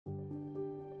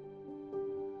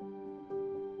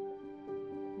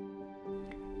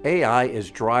AI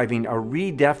is driving a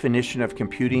redefinition of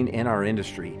computing in our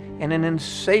industry and an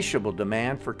insatiable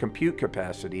demand for compute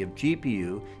capacity of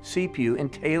GPU, CPU,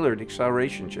 and tailored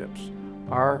acceleration chips.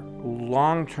 Our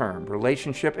long-term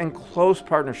relationship and close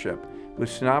partnership with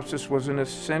Synopsys was an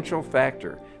essential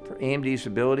factor for AMD's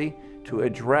ability to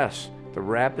address the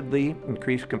rapidly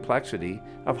increased complexity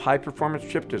of high-performance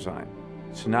chip design.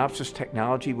 Synopsys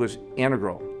technology was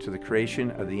integral to the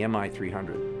creation of the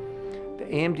MI300. The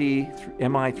AMD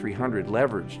MI300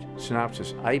 leveraged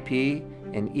Synopsys IP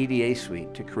and EDA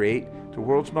suite to create the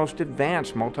world's most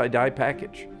advanced multi-die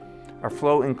package. Our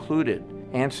flow included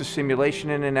Ansys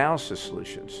simulation and analysis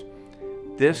solutions.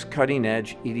 This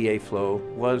cutting-edge EDA flow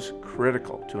was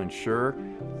critical to ensure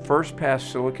first-pass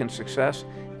silicon success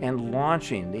and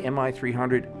launching the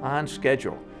MI300 on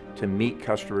schedule to meet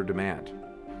customer demand.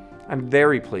 I'm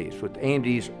very pleased with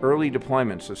AMD's early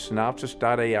deployments of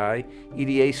Synopsys.ai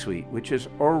EDA suite, which is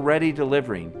already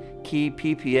delivering key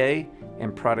PPA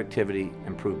and productivity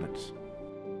improvements.